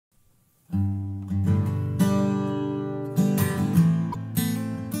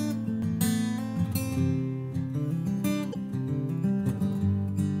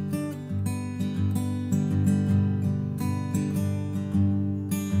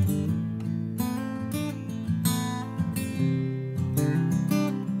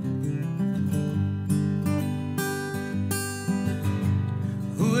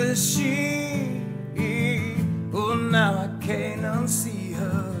she, oh, now I can't unsee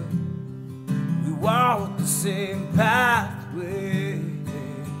her. We walk the same pathway.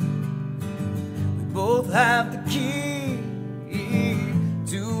 We both have the key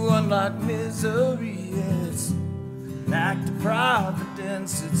to unlock misery. It's an act of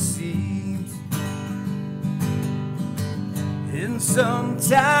providence, it seems. And sometimes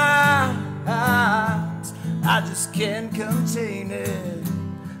I just can't contain it.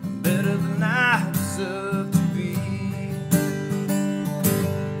 I'm better than I deserve to be.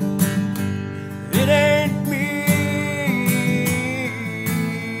 It ain't me,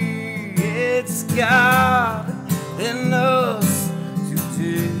 it's God in us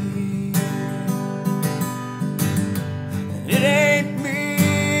today. It ain't me,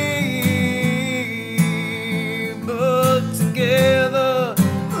 but together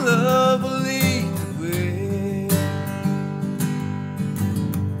love will lead the way.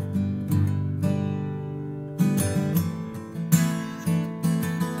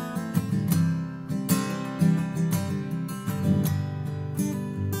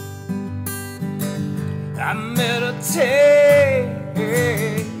 I meditate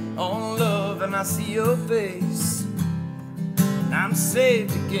on love and I see your face. I'm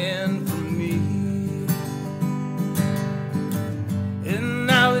saved again from me. And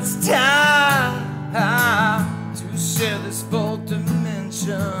now it's time to share this fourth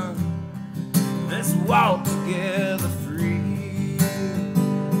dimension. Let's walk together free.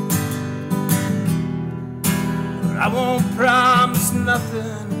 But I won't promise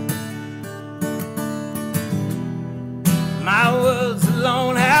nothing. My words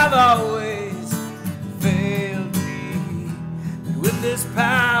alone have always failed me. But with this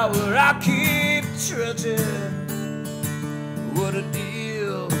power I'll keep trudging. What a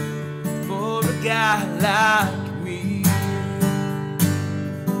deal for a guy like me.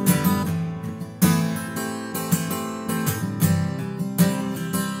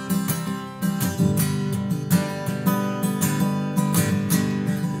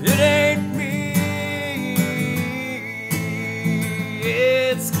 It ain't me,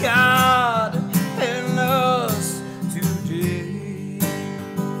 it's God in us today.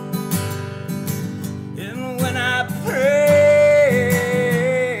 And when I pray,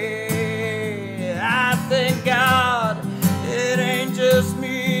 I thank God it ain't just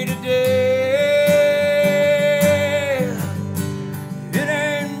me today. It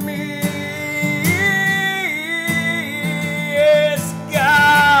ain't me, it's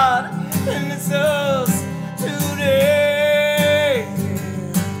God and it's us today.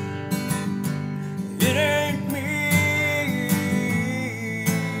 It ain't me,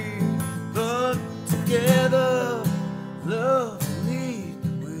 but together love will lead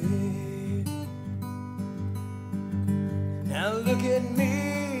the way. Now look at me,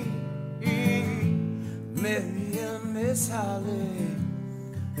 Mary and Miss Holly,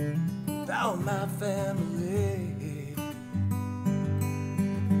 about my family,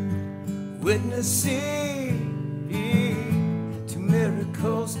 witnessing two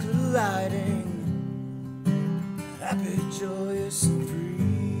miracles colliding, happy, joyous, and free.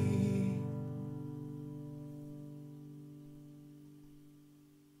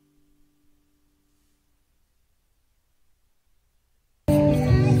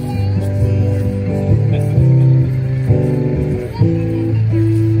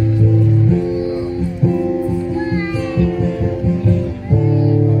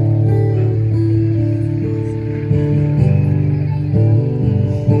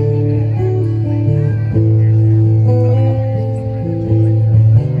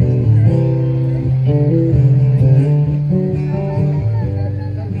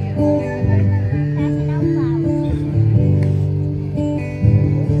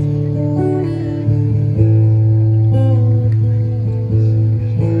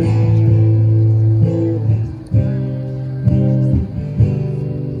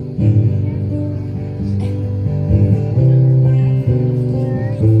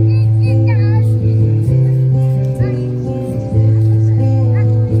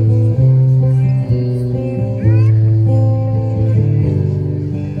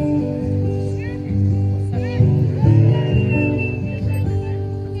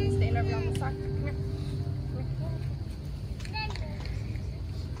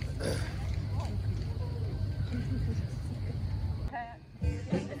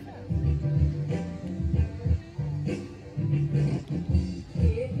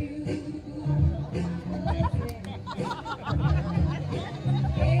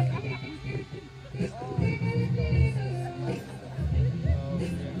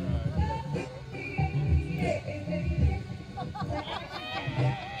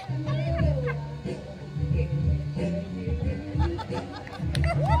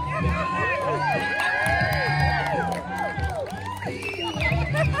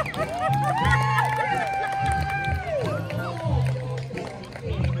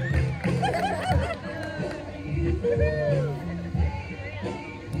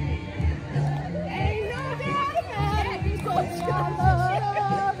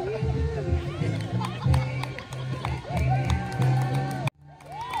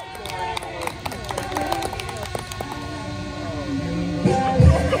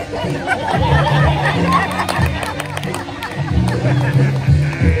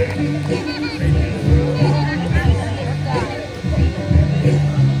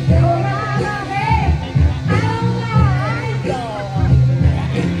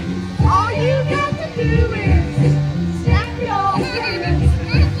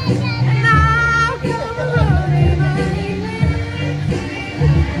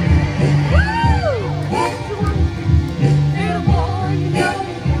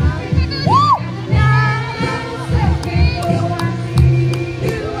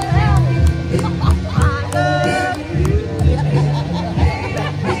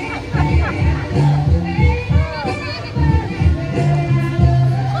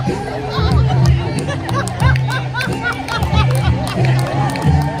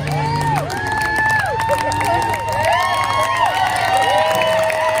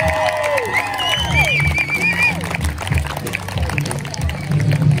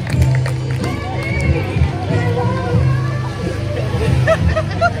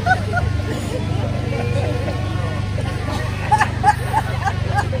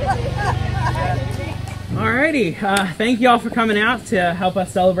 Alrighty, thank you all for coming out to help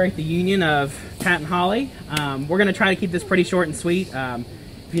us celebrate the union of Pat and Holly. We're going to try to keep this pretty short and sweet.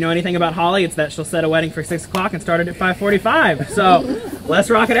 If you know anything about Holly, it's that she'll set a wedding for 6 o'clock and start it at 5:45. So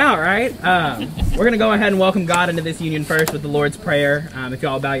let's rock it out, right? We're going to go ahead and welcome God into this union first with the Lord's Prayer. If you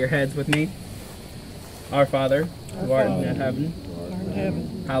all bow your heads with me. Our Father, who art in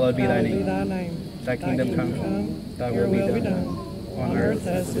heaven, hallowed be thy name. Thy kingdom come, thy will be done, on earth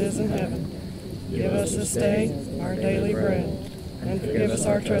as it is in heaven. Give us this day our daily bread, and forgive us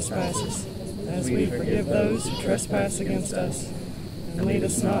our trespasses, as we forgive those who trespass against us. And lead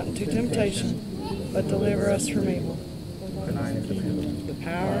us not into temptation, but deliver us from evil. For thine is the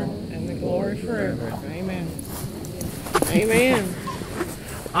power and the glory forever. Amen. Amen.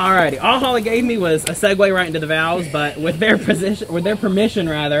 Alrighty, all Holly gave me was a segue right into the vows, but with their permission,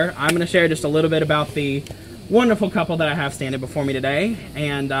 I'm going to share just a little bit about the wonderful couple that I have standing before me today,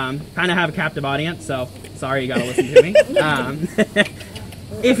 and kind of have a captive audience, so sorry you got to listen to me.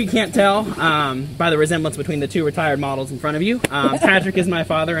 If you can't tell by the resemblance between the two retired models in front of you, Patrick is my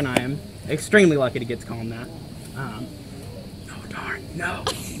father, and I am extremely lucky to get to call him that. Oh darn, no.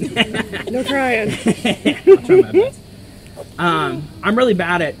 No trying. I'll try my best. I'm really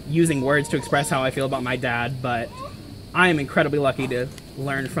bad at using words to express how I feel about my dad, but I am incredibly lucky to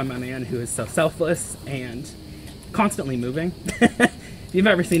learn from a man who is so selfless and constantly moving. If you've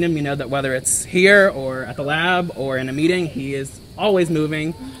ever seen him, you know that whether it's here or at the lab or in a meeting, he is always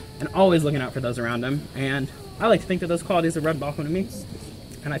moving and always looking out for those around him. And I like to think that those qualities are rubbed off onto me,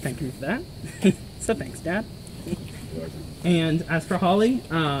 and I thank him for that. So thanks, Dad. And as for Holly,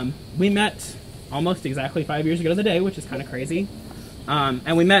 we met almost exactly 5 years ago to the day, which is kind of crazy.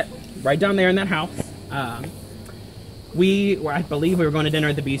 And we met right down there in that house. I believe we were going to dinner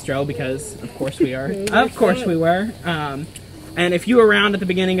at the bistro because, of course, we are. Of course we were. And if you were around at the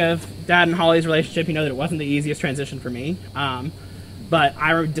beginning of Dad and Holly's relationship, you know that it wasn't the easiest transition for me. But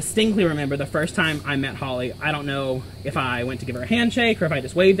I distinctly remember the first time I met Holly. I don't know if I went to give her a handshake or if I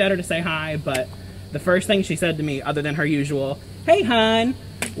just waved at her to say hi, but the first thing she said to me, other than her usual, "Hey, hon,"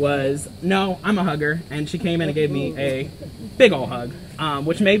 was, "No, I'm a hugger." And she came in and gave me a big ol' hug,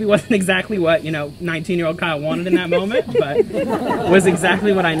 which maybe wasn't exactly what, 19-year-old Kyle wanted in that moment, but was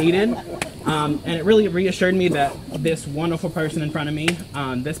exactly what I needed. And it really reassured me that this wonderful person in front of me,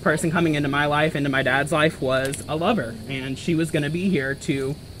 this person coming into my life, into my dad's life, was a lover. And she was going to be here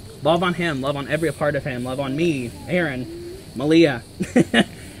to love on him, love on every part of him, love on me, Aaron, Malia,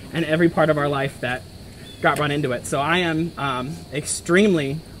 and every part of our life that got run into it. So I am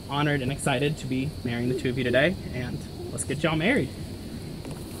extremely honored and excited to be marrying the two of you today, and let's get y'all married.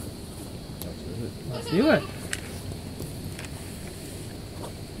 Let's do it.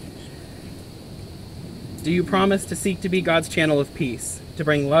 Do you promise to seek to be God's channel of peace, to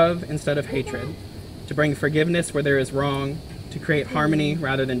bring love instead of hatred, to bring forgiveness where there is wrong, to create harmony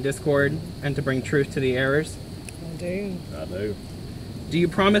rather than discord, and to bring truth to the errors? I do. I do. Do you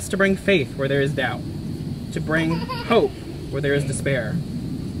promise to bring faith where there is doubt, to bring hope where there is despair,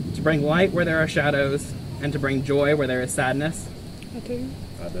 to bring light where there are shadows, and to bring joy where there is sadness? I do.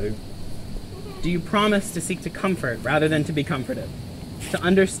 I do. Do you promise to seek to comfort rather than to be comforted, to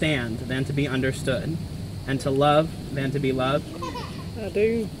understand than to be understood, and to love than to be loved? I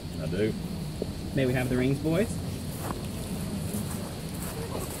do. I do. May we have the rings, boys?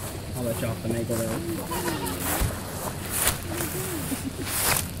 I'll let you off the maple there.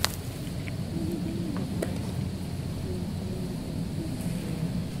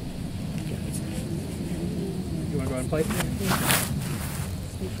 You want to go ahead and play?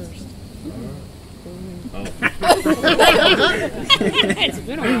 You first. Oh. It's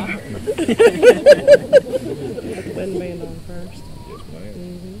been a while. Put the wedding band on first. Yes, ma'am.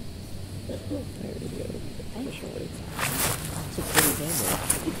 There you go. I'm sure It's a pretty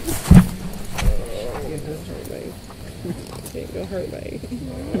it's can't go hurt me.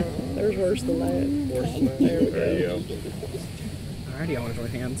 There's worse than that. Worse than that. There we There you go. go. Alrighty, y'all want to join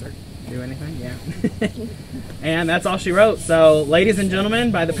hands or do anything? Yeah. And that's all she wrote. So, ladies and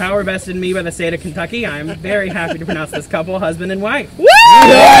gentlemen, by the power vested in me by the state of Kentucky, I'm very happy to pronounce this couple husband and wife. Woo!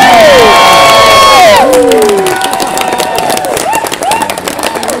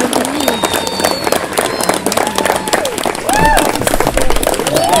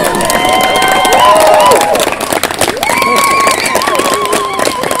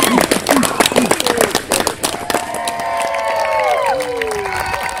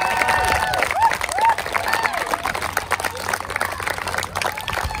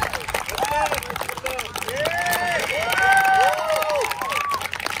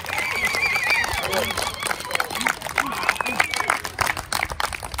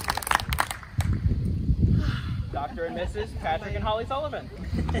 Patrick and Holly Sullivan.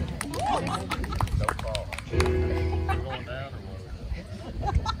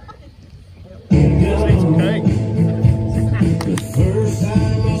 First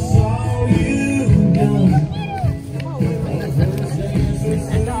time I saw you come.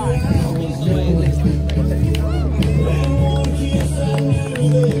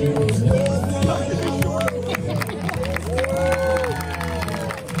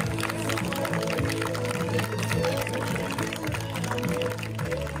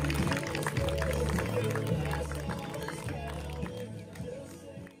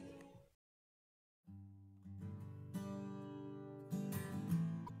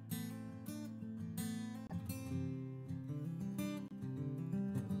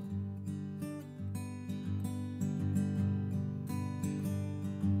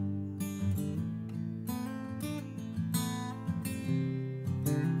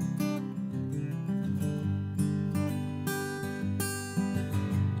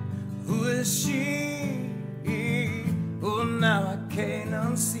 Who is she? Oh, now I can't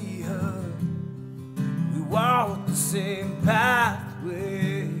unsee her. We walk the same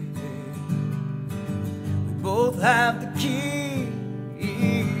pathway. We both have the key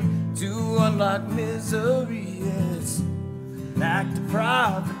to unlock misery. It's an act of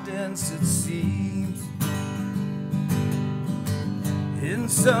providence, it seems. And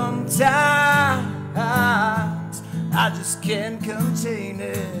sometimes I just can't contain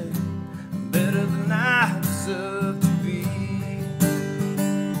it. Better than I deserve to be.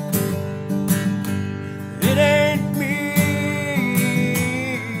 It ain't me,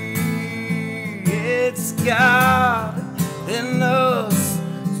 it's God in us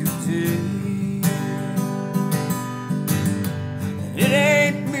today. It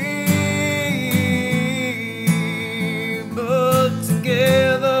ain't me, but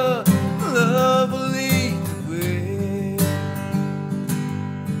together love will lead the way.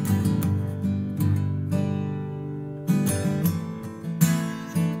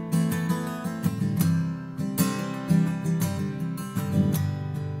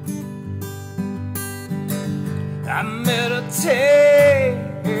 I meditate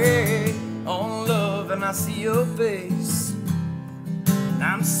on love and I see your face, and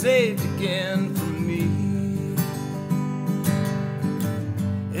I'm saved again from me.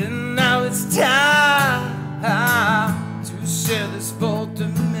 And now it's time to share this fourth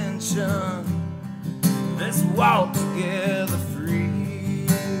dimension. Let's walk together free.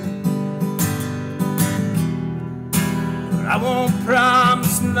 But I won't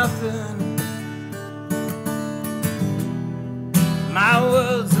promise nothing. My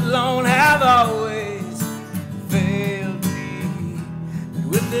words alone have always failed me.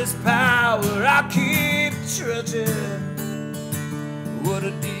 And with this power I keep trudging. What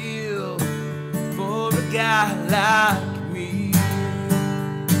a deal for a guy like me.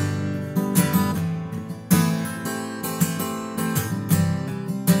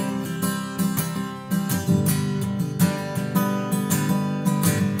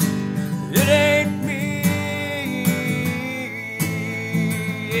 It ain't me,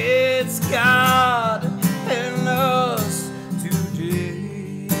 it's God in us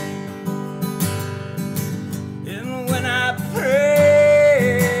today. And when I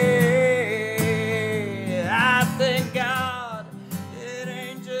pray, I thank God it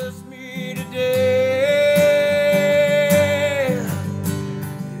ain't just me today.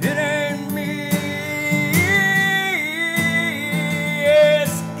 It ain't me,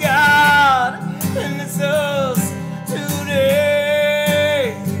 it's God and it's us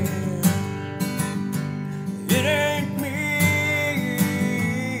today. It ain't me,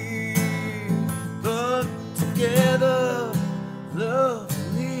 but together love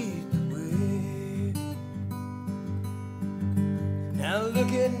lead the way. Now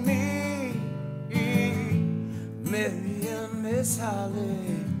look at me, Mary and Miss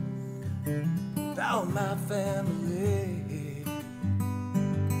Holly, without my family,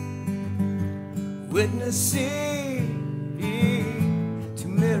 witnessing two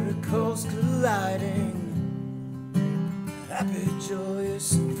miracles colliding, happy,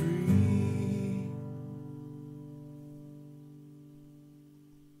 joyous, and free.